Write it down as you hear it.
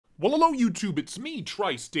Well, hello, YouTube. It's me,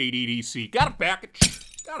 Tri-State EDC. Got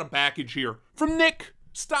a package here from Nick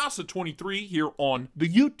Stasa23 here on the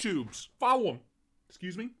YouTubes. Follow him.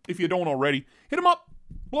 Excuse me, if you don't already. Hit him up.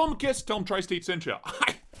 Blow him a kiss. Tell him Tri-State sent you.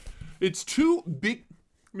 It's two big.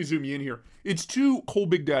 Let me zoom you in here. It's two Cole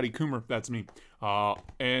Big Daddy Coomer. That's me.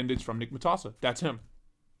 And it's from Nick Matassa. That's him.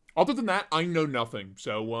 Other than that, I know nothing.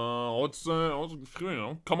 So let's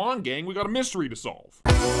come on, gang. We got a mystery to solve.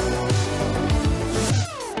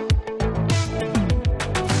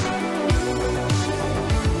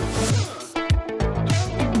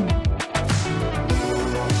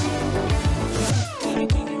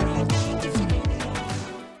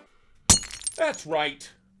 That's right,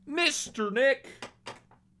 Mr. Nick.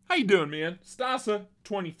 How you doing, man?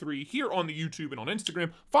 Stasa23 here on the YouTube and on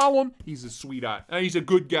Instagram. Follow him. He's a sweetheart. He's a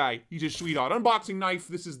good guy. He's a sweetheart. Unboxing knife.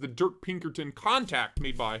 This is the Dirk Pinkerton Contact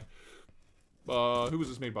made by, who was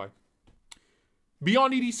this made by?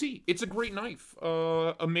 Beyond EDC. It's a great knife.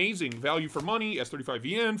 Amazing value for money.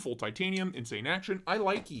 S35VN, full titanium, insane action. I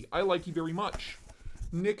like you. I like you very much.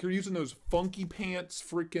 Nick, you're using those funky pants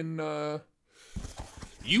freaking,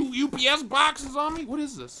 UPS boxes on me? What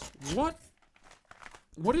is this?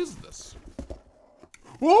 What is this?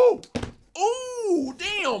 Whoa! Oh,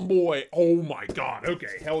 damn, boy. Oh, my God.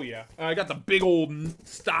 Okay, hell yeah. I got the big old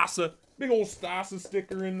Stasa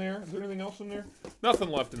sticker in there. Is there anything else in there?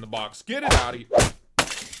 Nothing left in the box. Get it out of here.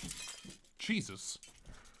 Jesus.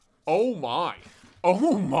 Oh, my.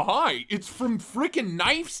 Oh, my. It's from freaking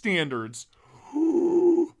Knife Standards.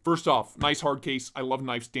 First off, nice hard case. I love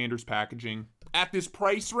Knife Standards packaging. At this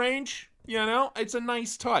price range, you know, it's a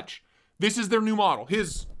nice touch. This is their new model.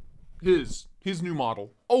 His new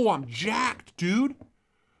model. Oh, I'm jacked, dude.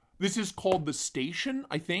 This is called the Station,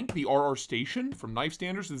 I think. The RR Station from Knife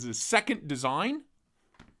Standards. This is his second design.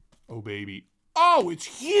 Oh, baby. Oh, it's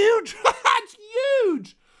huge. It's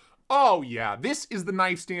huge. Oh, yeah. This is the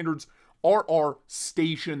Knife Standards RR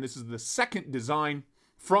Station. This is the second design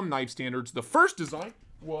from Knife Standards. The first design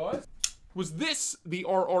was this, the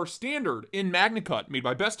RR Standard in MagnaCut, made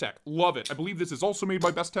by Bestech. Love it. I believe this is also made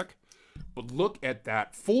by Bestech. But look at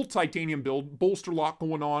that. Full titanium build. Bolster lock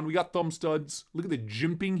going on. We got thumb studs. Look at the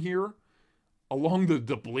jimping here along the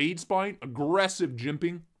blade spine. Aggressive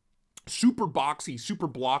jimping. Super boxy, super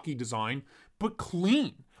blocky design, but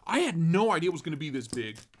clean. I had no idea it was going to be this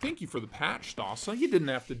big. Thank you for the patch, Stasa. You didn't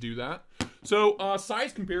have to do that. So,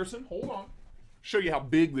 size comparison. Hold on. Show you how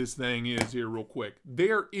big this thing is here real quick.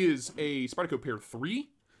 There is a Spyderco Pair 3.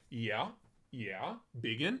 Yeah,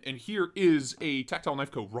 biggin. And here is a Tactile Knife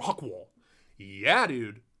Co. Rockwall. Yeah,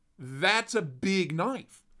 dude. That's a big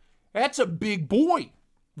knife. That's a big boy.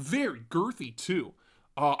 Very girthy, too.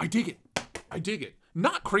 I dig it. I dig it.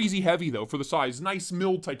 Not crazy heavy, though, for the size. Nice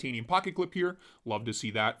milled titanium pocket clip here. Love to see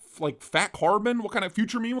that. Like, fat carbon? What kind of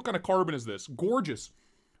future mean? What kind of carbon is this? Gorgeous.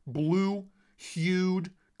 Blue, hued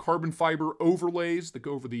carbon fiber overlays that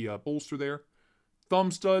go over the bolster there. Thumb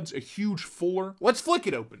studs, a huge fuller. Let's flick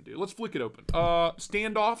it open, dude. Let's flick it open.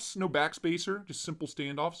 Standoffs, no backspacer, just simple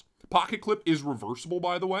standoffs. Pocket clip is reversible,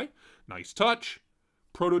 by the way. Nice touch.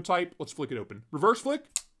 Prototype, let's flick it open. Reverse flick.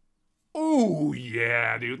 Oh,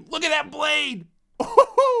 yeah, dude. Look at that blade.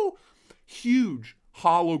 Oh, huge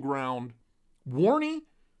hollow ground. Warney,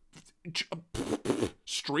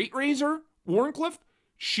 straight razor, Warncliffe.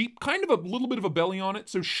 Sheep, kind of a little bit of a belly on it,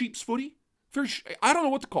 so sheep's footy. I don't know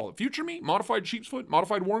what to call it. Future meat? Modified sheep's foot?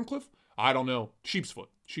 Modified Warncliffe? I don't know. Sheep's foot.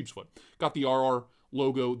 Sheep's foot. Got the RR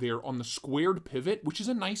logo there on the squared pivot, which is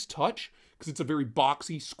a nice touch because it's a very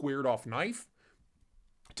boxy, squared off knife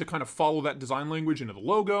to kind of follow that design language into the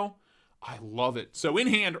logo. I love it. So in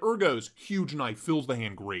hand, ergos, huge knife, fills the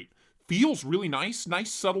hand great. Feels really nice.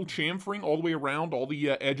 Nice subtle chamfering all the way around. All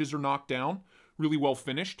the edges are knocked down. Really well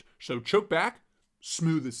finished. So choke back.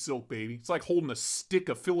 Smooth as silk, baby. It's like holding a stick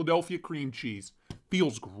of Philadelphia cream cheese.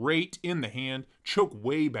 Feels great in the hand. Choke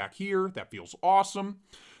way back here. That feels awesome.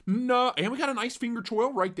 No, and we got a nice finger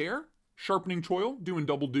choil right there. Sharpening choil, doing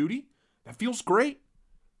double duty. That feels great.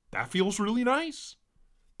 That feels really nice.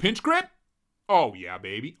 Pinch grip? Oh, yeah,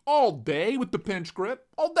 baby. All day with the pinch grip.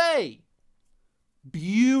 All day.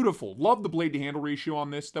 Beautiful. Love the blade to handle ratio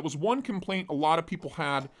on this. That was one complaint a lot of people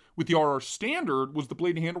had with the RR Standard was the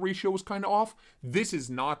blade to handle ratio was kind of off. This is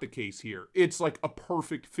not the case here. It's like a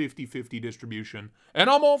perfect 50-50 distribution,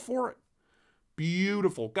 and I'm all for it.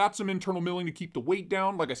 Beautiful. Got some internal milling to keep the weight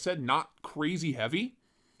down. Like I said, not crazy heavy.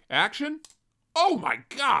 Action. Oh my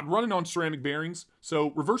God, running on ceramic bearings.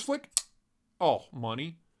 So reverse flick. Oh,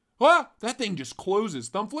 money. Ah, that thing just closes.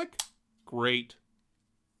 Thumb flick. Great.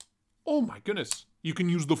 Oh my goodness. You can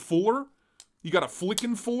use the fuller. You got a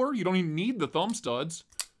flicking fuller. You don't even need the thumb studs.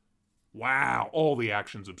 Wow, all the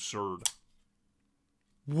action's absurd.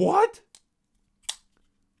 What?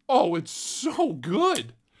 Oh, it's so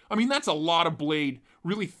good. I mean, that's a lot of blade,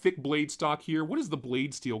 really thick blade stock here. What is the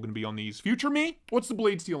blade steel going to be on these? Future me? What's the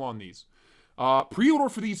blade steel on these? Pre-order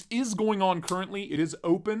for these is going on currently. It is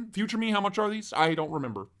open. Future me, how much are these? I don't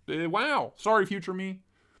remember. Wow. Sorry, future me.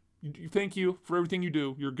 Thank you for everything you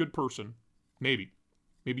do. You're a good person. Maybe.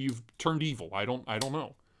 Maybe you've turned evil. I don't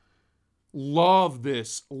know. Love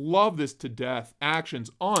this. Love this to death.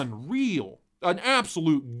 Action's unreal. An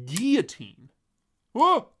absolute guillotine.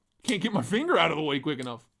 Whoa! Can't get my finger out of the way quick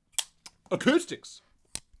enough. Acoustics.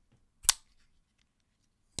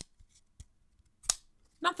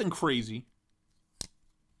 Nothing crazy.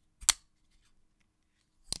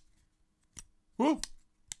 Whoa.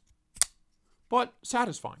 But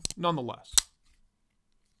satisfying, nonetheless.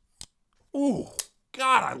 Ooh,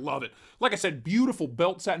 God, I love it. Like I said, beautiful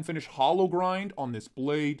belt satin finish hollow grind on this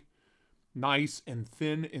blade. Nice and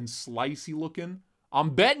thin and slicey looking.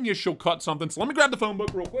 I'm betting you she'll cut something. So let me grab the phone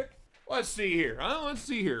book real quick. Let's see here. Let's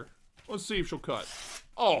see here. Let's see if she'll cut.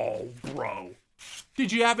 Oh, bro.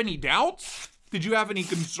 Did you have any doubts? Did you have any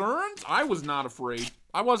concerns? I was not afraid.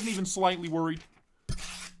 I wasn't even slightly worried.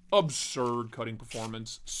 Absurd cutting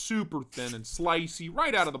performance. Super thin and slicey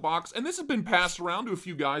right out of the box. And this has been passed around to a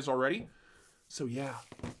few guys already. So, yeah.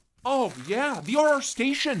 Oh, yeah. The RR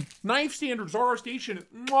Station. Knife Standards RR Station.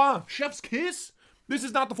 Mwah. Chef's kiss. This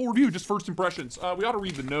is not the full review, just first impressions. We ought to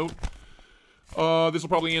read the note. This will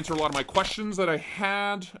probably answer a lot of my questions that I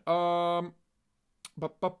had.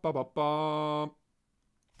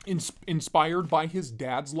 Inspired by his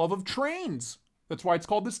dad's love of trains. That's why it's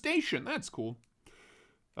called the station. That's cool.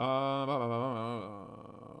 It's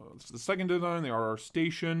the second design, the RR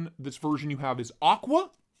Station. This version you have is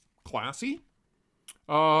Aqua. Classy.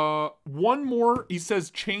 One more, he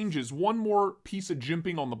says changes. One more piece of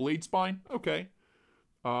jimping on the blade spine. Okay.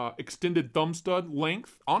 Extended thumb stud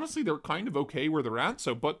length. Honestly, they're kind of okay where they're at,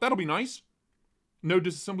 so, but that'll be nice. No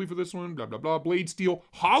disassembly for this one, blah, blah, blah. Blade steel.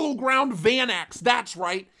 Hollow ground Vanax. That's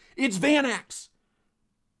right. It's Vanax.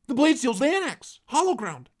 The blade steel's Vanax. Hollow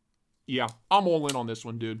ground. Yeah, I'm all in on this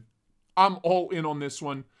one, dude. I'm all in on this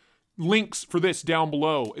one. Links for this down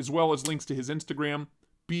below, as well as links to his Instagram.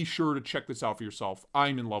 Be sure to check this out for yourself.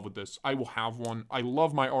 I'm in love with this. I will have one. I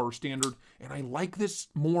love my RR Standard, and I like this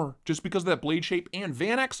more just because of that blade shape and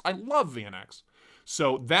Vanax. I love Vanax.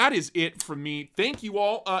 So that is it from me. Thank you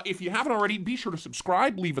all. If you haven't already, be sure to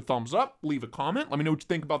subscribe, leave a thumbs up, leave a comment. Let me know what you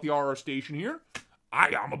think about the RR Station here.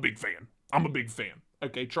 I'm a big fan. I'm a big fan.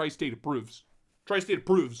 Okay, Tri-State approves. Tri-State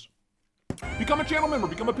approves. Become a channel member.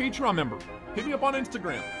 Become a Patreon member. Hit me up on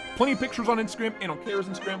Instagram. Plenty of pictures on Instagram and on Kara's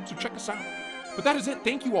Instagram, so check us out. But that is it.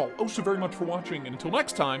 Thank you all oh so very much for watching. And until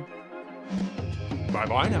next time,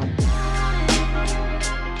 bye-bye now.